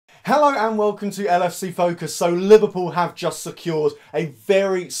Hello and welcome to LFC Focus. So Liverpool have just secured a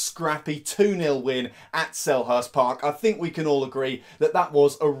very scrappy 2-0 win at Selhurst Park. I think we can all agree that that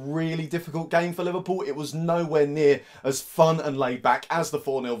was a really difficult game for Liverpool. It was nowhere near as fun and laid back as the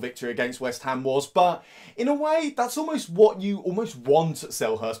 4-0 victory against West Ham was. But in a way, that's almost what you almost want at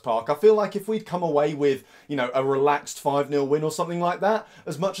Selhurst Park. I feel like if we'd come away with, a relaxed 5-0 win or something like that,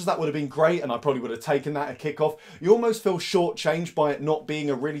 as much as that would have been great, and I probably would have taken that at kickoff, you almost feel shortchanged by it not being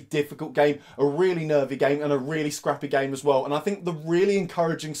a really difficult game, a really nervy game, and a really scrappy game as well. And I think the really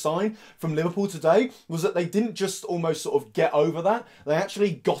encouraging sign from Liverpool today was that they didn't just almost sort of get over that, they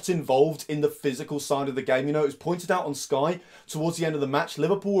actually got involved in the physical side of the game. It was pointed out on Sky towards the end of the match,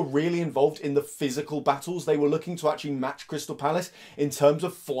 Liverpool were really involved in the physical battles. They were looking to actually match Crystal Palace in terms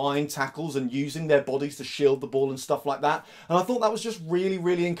of flying tackles and using their bodies to shield the ball and stuff like that. And I thought that was just really,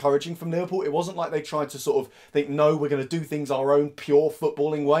 really encouraging from Liverpool. It wasn't like they tried to sort of think, no, we're going to do things our own pure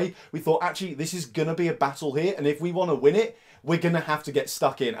footballing way. We thought, actually, this is going to be a battle here, and if we want to win it, we're going to have to get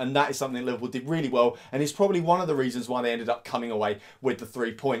stuck in, and that is something Liverpool did really well, and is probably one of the reasons why they ended up coming away with the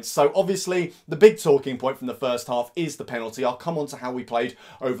 3 points. So obviously, the big talking point from the first half is the penalty. I'll come on to how we played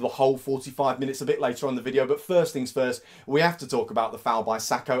over the whole 45 minutes a bit later on in the video, but first things first, we have to talk about the foul by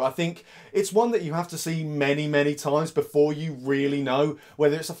Sakho. I think it's one that you have to see many, many times before you really know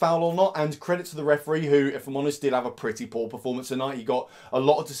whether it's a foul or not, and credit to the referee who, if I'm honest, did have a pretty poor performance tonight. He got a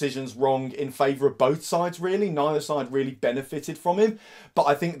lot of decisions wrong in favour of both sides, really. Neither side really benefited from him, but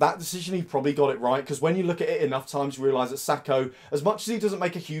I think that decision he probably got it right, because when you look at it enough times you realise that Sakho, as much as he doesn't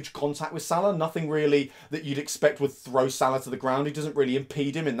make a huge contact with Salah, nothing really that you'd expect would throw Salah to the ground, he doesn't really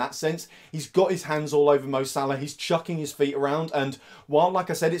impede him in that sense. He's got his hands all over Mo Salah, he's chucking his feet around, and while, like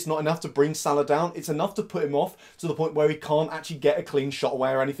I said, it's not enough to bring Salah down, it's enough to put him off to the point where he can't actually get a clean shot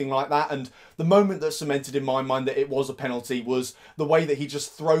away or anything like that. And the moment that cemented in my mind that it was a penalty was the way that he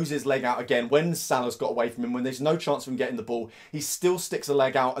just throws his leg out again when Salah's got away from him, when there's no chance of him getting the ball. He still sticks a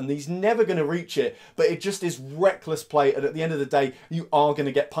leg out and he's never going to reach it, but it just is reckless play, and at the end of the day you are going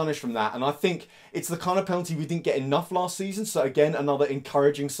to get punished from that. And I think it's the kind of penalty we didn't get enough last season, so again, another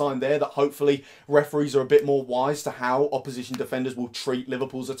encouraging sign there that hopefully referees are a bit more wise to how opposition defenders will treat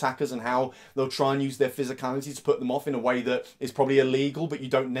Liverpool's attackers and how they'll try and use their physicality to put them off in a way that is probably illegal but you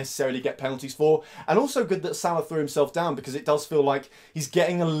don't necessarily get penalties for. And also good that Salah threw himself down, because it does feel like he's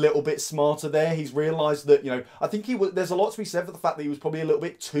getting a little bit smarter there. He's realised that, I think there's a lot to be said for the fact that he was probably a little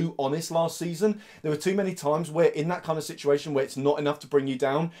bit too honest last season. There were too many times where in that kind of situation where it's not enough to bring you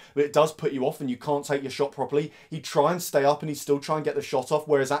down, but it does put you off and you can't take your shot properly, he'd try and stay up and he'd still try and get the shot off,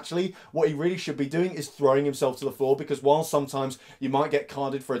 whereas actually what he really should be doing is throwing himself to the floor, because while sometimes you might get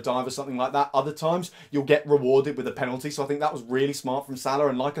carded for a dive or something like that, other times you'll get rewarded with a penalty. So I think that was really smart from Salah,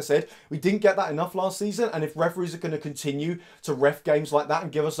 and like I said, we didn't get that enough last season, and if referees are going to continue to ref games like that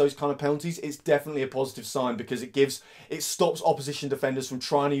and give us those kind of penalties, it's definitely a positive sign, because it stops opposition defenders from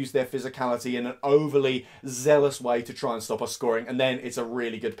trying to use their physicality in an overly zealous way to try and stop us scoring. And then it's a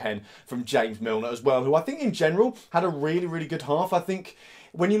really good pen from James Milner as well, who I think in general had a really, really good half. I think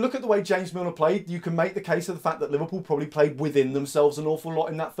when you look at the way James Milner played, you can make the case of the fact that Liverpool probably played within themselves an awful lot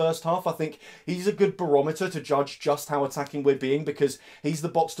in that first half. I think he's a good barometer to judge just how attacking we're being, because he's the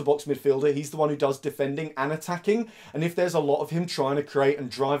box-to-box midfielder. He's the one who does defending and attacking. And if there's a lot of him trying to create and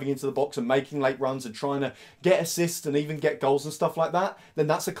driving into the box and making late runs and trying to get assists and even get goals and stuff like that, then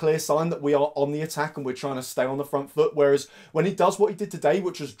that's a clear sign that we are on the attack and we're trying to stay on the front foot. Whereas when he does what he did today,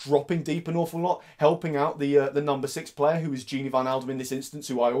 which was dropping deep an awful lot, helping out the number 6 player, who is Gini van Alden in this instance,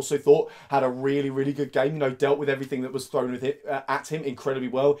 who I also thought had a really, really good game, dealt with everything that was thrown at him incredibly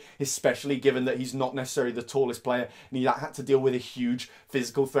well, especially given that he's not necessarily the tallest player and he had to deal with a huge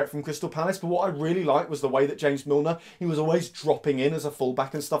physical threat from Crystal Palace. But what I really liked was the way that James Milner, he was always dropping in as a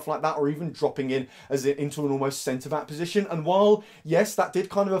fullback and stuff like that, or even dropping in as into an almost centre-back position. And while, yes, that did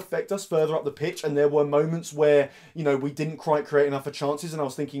kind of affect us further up the pitch, and there were moments where, we didn't quite create enough of chances, and I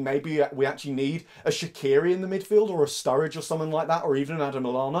was thinking maybe we actually need a Shaqiri in the midfield, or a Sturridge or someone like that, or even an Adam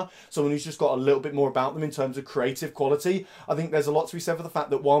Lallana, someone who's just got a little bit more about them in terms of creative quality. I think there's a lot to be said for the fact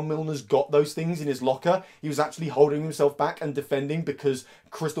that while Milner's got those things in his locker, he was actually holding himself back and defending, because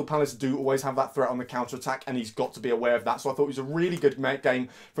Crystal Palace do always have that threat on the counter-attack, and he's got to be aware of that. So I thought it was a really good game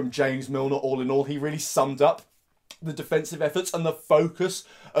from James Milner all in all. He really summed up the defensive efforts and the focus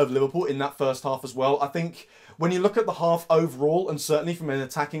of Liverpool in that first half as well. I think when you look at the half overall, and certainly from an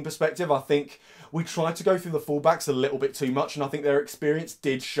attacking perspective, I think we tried to go through the fullbacks a little bit too much, and I think their experience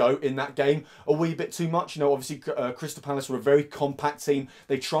did show in that game a wee bit too much. You know, obviously Crystal Palace were a very compact team.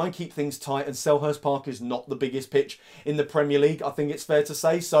 They try and keep things tight, and Selhurst Park is not the biggest pitch in the Premier League, I think it's fair to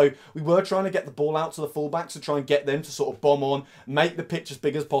say. So we were trying to get the ball out to the fullbacks to try and get them to sort of bomb on, make the pitch as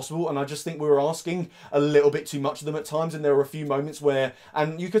big as possible, and I just think we were asking a little bit too much of them at times, and there were a few moments where,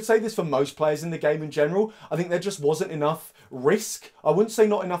 and you could say this for most players in the game in general, I think there just wasn't enough risk. I wouldn't say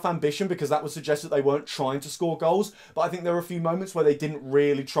not enough ambition, because that would suggest that they weren't trying to score goals, but I think there were a few moments where they didn't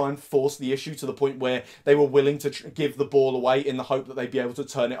really try and force the issue to the point where they were willing to give the ball away in the hope that they'd be able to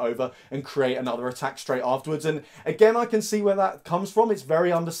turn it over and create another attack straight afterwards. And again, I can see where that comes from. It's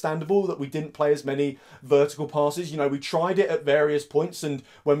very understandable that we didn't play as many vertical passes. You know, we tried it at various points, and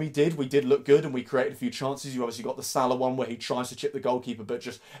when we did look good, and we created a few chances. You obviously got the Salah one where he tries to chip the goalkeeper but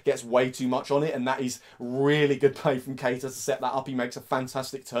just gets way too much on it, and that is really good play from Keita to set that up. He makes a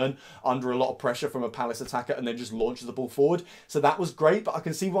fantastic turn under a lot of pressure from a Palace attacker and then just launches the ball forward. So that was great, but I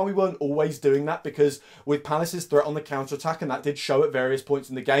can see why we weren't always doing that, because with Palace's threat on the counter-attack, and that did show at various points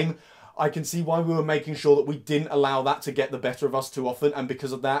in the game, I can see why we were making sure that we didn't allow that to get the better of us too often, and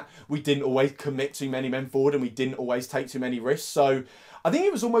because of that, we didn't always commit too many men forward, and we didn't always take too many risks. So I think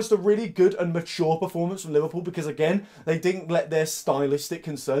it was almost a really good and mature performance from Liverpool, because again, they didn't let their stylistic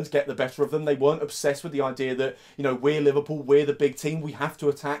concerns get the better of them. They weren't obsessed with the idea that, you know, we're Liverpool, we're the big team, we have to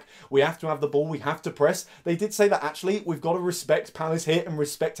attack, we have to have the ball, we have to press. They did say that actually we've got to respect Palace here and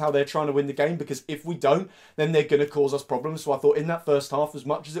respect how they're trying to win the game, because if we don't, then they're going to cause us problems. So I thought in that first half, as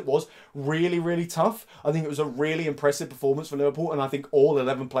much as it was really, really tough, I think it was a really impressive performance for Liverpool, and I think all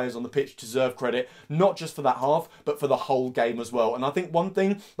 11 players on the pitch deserve credit, not just for that half, but for the whole game as well. And I think one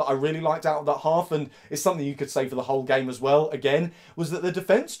thing that I really liked out of that half, and it's something you could say for the whole game as well, again, was that the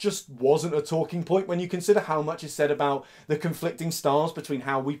defence just wasn't a talking point when you consider how much is said about the conflicting styles between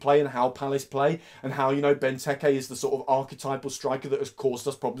how we play and how Palace play, and how, you know, Benteke is the sort of archetypal striker that has caused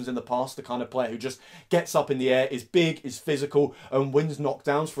us problems in the past, the kind of player who just gets up in the air, is big, is physical, and wins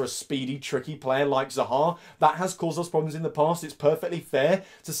knockdowns for a speedy, tricky player like Zaha. That has caused us problems in the past. It's perfectly fair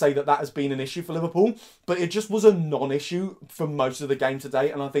to say that that has been an issue for Liverpool, but it just was a non-issue for most of the game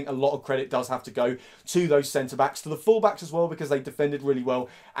today, and I think a lot of credit does have to go to those centre-backs, to the full-backs as well, because they defended really well,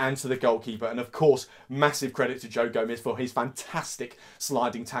 and to the goalkeeper. And of course, massive credit to Joe Gomez for his fantastic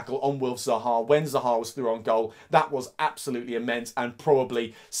sliding tackle on Wilf Zaha when Zaha was through on goal. That was absolutely immense, and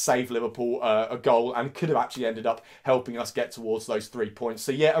probably saved Liverpool a goal, and could have actually ended up helping us get towards those 3 points.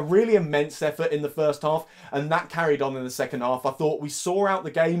 So yeah, a really immense effort in the first half, and that carried on in the second half. I thought we saw out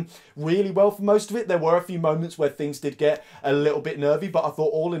the game really well for most of it. There were a few moments where things did get a little bit nervy, but I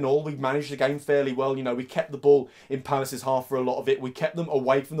thought all in all, we managed the game fairly well. You know, we kept the ball in Palace's half for a lot of it. We kept them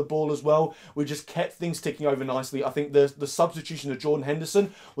away from the ball as well. We just kept things ticking over nicely. I think the substitution of Jordan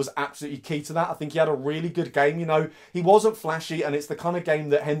Henderson was absolutely key to that. I think he had a really good game. You know, he wasn't flashy, and it's the kind of game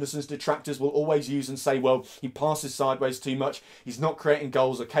that Henderson's detractors will always use and say, well, he passes sideways too much. He's not creating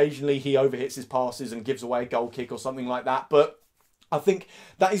goals. Occasionally, he overhits his passes and gives away a goal kick or something like that. But I think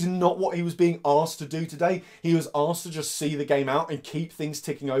that is not what he was being asked to do today. He was asked to just see the game out and keep things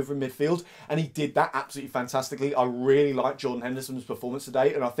ticking over in midfield, and he did that absolutely fantastically. I really like Jordan Henderson's performance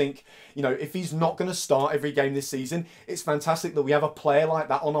today, and I think, you know, if he's not going to start every game this season, it's fantastic that we have a player like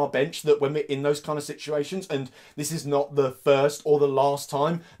that on our bench, that when we're in those kind of situations, and this is not the first or the last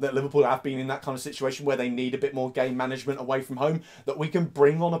time that Liverpool have been in that kind of situation where they need a bit more game management away from home, that we can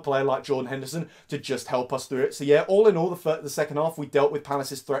bring on a player like Jordan Henderson to just help us through it. So yeah, all in all, the second half, we dealt with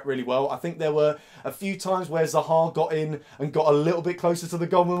Palace's threat really well. I think there were a few times where Zaha got in and got a little bit closer to the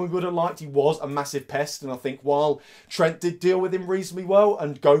goal than we would have liked. He was a massive pest, and I think while Trent did deal with him reasonably well,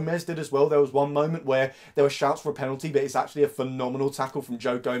 and Gomez did as well, there was one moment where there were shouts for a penalty, but it's actually a phenomenal tackle from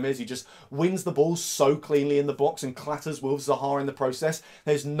Joe Gomez. He just wins the ball so cleanly in the box and clatters Wilf Zaha in the process.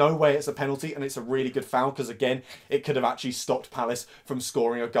 There's no way it's a penalty, and it's a really good foul, because again, it could have actually stopped Palace from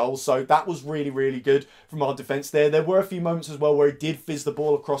scoring a goal. So that was really, really good from our defence there. There were a few moments as well where he did fizz the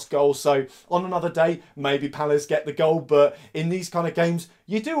ball across goal. So on another day, maybe Palace get the goal, but in these kind of games,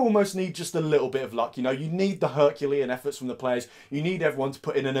 you do almost need just a little bit of luck. You know, you need the Herculean efforts from the players. You need everyone to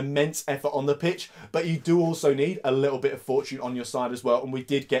put in an immense effort on the pitch, but you do also need a little bit of fortune on your side as well. And we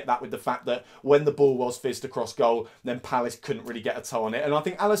did get that with the fact that when the ball was fizzed across goal, then Palace couldn't really get a toe on it. And I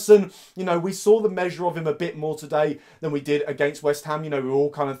think Alisson, you know, we saw the measure of him a bit more today than we did against West Ham. You know, we were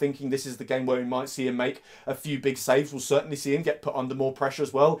all kind of thinking this is the game where we might see him make a few big saves. We'll certainly see him get get put under more pressure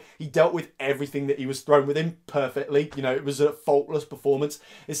as well. He dealt with everything that he was thrown with him perfectly. You know, it was a faultless performance.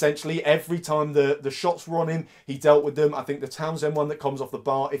 Essentially, every time the shots were on him, he dealt with them. I think the Townsend one that comes off the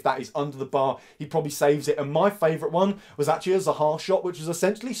bar, if that is under the bar, he probably saves it. And my favourite one was actually a Zaha shot, which was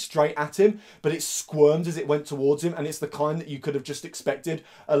essentially straight at him, but it squirmed as it went towards him. And it's the kind that you could have just expected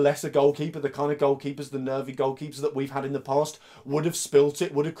a lesser goalkeeper, the kind of goalkeepers, the nervy goalkeepers that we've had in the past, would have spilt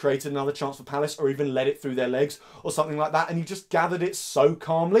it, would have created another chance for Palace, or even led it through their legs or something like that. And he just gathered it so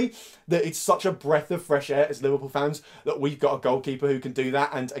calmly that it's such a breath of fresh air as Liverpool fans that we've got a goalkeeper who can do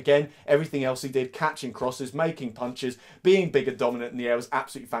that. And again, everything else he did, catching crosses, making punches, being big and dominant in the air, was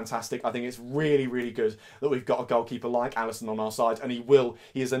absolutely fantastic. I think it's really, really good that we've got a goalkeeper like Alisson on our side, and he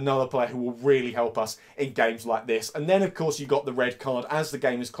is another player who will really help us in games like this. And then, of course, you got the red card as the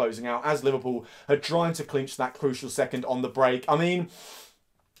game is closing out, as Liverpool had tried to clinch that crucial second on the break. I mean,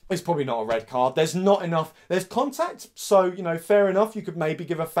 it's probably not a red card. There's not enough. There's contact, so, you know, fair enough. You could maybe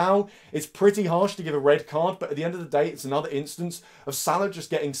give a foul. It's pretty harsh to give a red card, but at the end of the day, it's another instance of Salah just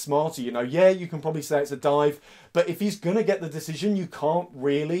getting smarter. You know, yeah, you can probably say it's a dive, but if he's going to get the decision, you can't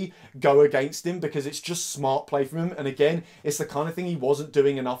really go against him because it's just smart play from him. And again, it's the kind of thing he wasn't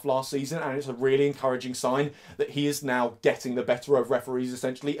doing enough last season, and it's a really encouraging sign that he is now getting the better of referees,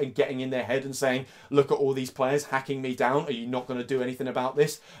 essentially, and getting in their head and saying, look at all these players hacking me down. Are you not going to do anything about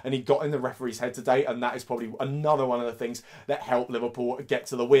this? And he got in the referee's head today, and that is probably another one of the things that helped Liverpool get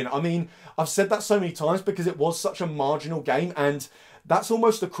to the win. I mean, I've said that so many times because it was such a marginal game, and that's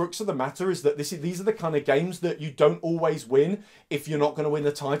almost the crux of the matter, is that these are the kind of games that you don't always win if you're not going to win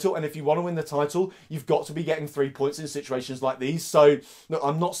the title. And if you want to win the title, you've got to be getting 3 points in situations like these. So, look,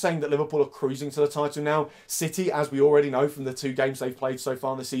 I'm not saying that Liverpool are cruising to the title now. City, as we already know from the 2 games they've played so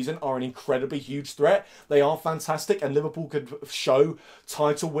far this season, are an incredibly huge threat. They are fantastic, and Liverpool could show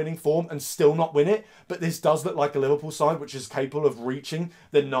title-winning form and still not win it. But this does look like a Liverpool side which is capable of reaching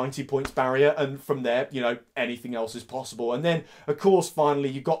the 90 points barrier, and from there, you know, anything else is possible. And then, of course, finally,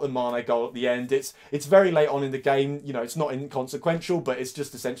 you got the Mane goal at the end. It's very late on in the game. You know, it's not inconsequential, but it's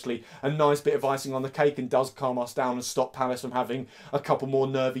just essentially a nice bit of icing on the cake and does calm us down and stop Palace from having a couple more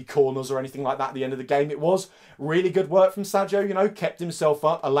nervy corners or anything like that at the end of the game. It was really good work from Sadio, you know, kept himself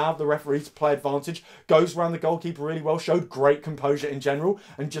up, allowed the referee to play advantage, goes around the goalkeeper really well, showed great composure in general,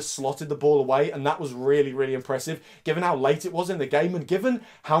 and just slotted the ball away. And that was really, really impressive, given how late it was in the game and given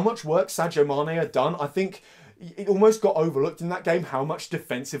how much work Sadio Mane had done. I think it almost got overlooked in that game how much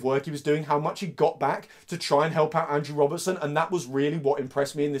defensive work he was doing, how much he got back to try and help out Andrew Robertson. And that was really what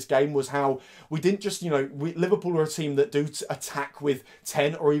impressed me in this game, was how we didn't just, you know, Liverpool are a team that do attack with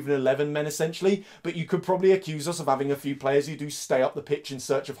 10 or even 11 men essentially, but you could probably accuse us of having a few players who do stay up the pitch in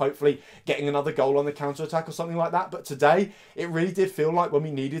search of hopefully getting another goal on the counter-attack or something like that. But today, it really did feel like when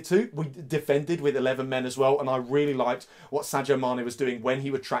we needed to, we defended with 11 men as well. And I really liked what Sadio Mane was doing when he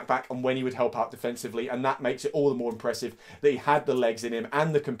would track back and when he would help out defensively. And that makes it all the more impressive that he had the legs in him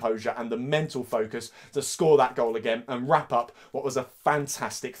and the composure and the mental focus to score that goal again and wrap up what was a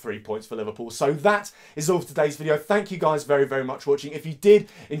fantastic 3 points for Liverpool. So that is all for today's video. Thank you guys very, very much for watching. If you did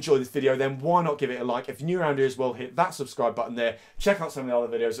enjoy this video, then why not give it a like? If you're new around here as well, hit that subscribe button there. Check out some of the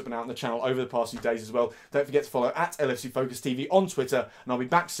other videos that have been out on the channel over the past few days as well. Don't forget to follow at LFC Focus TV on Twitter, and I'll be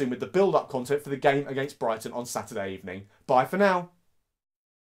back soon with the build-up content for the game against Brighton on Saturday evening. Bye for now.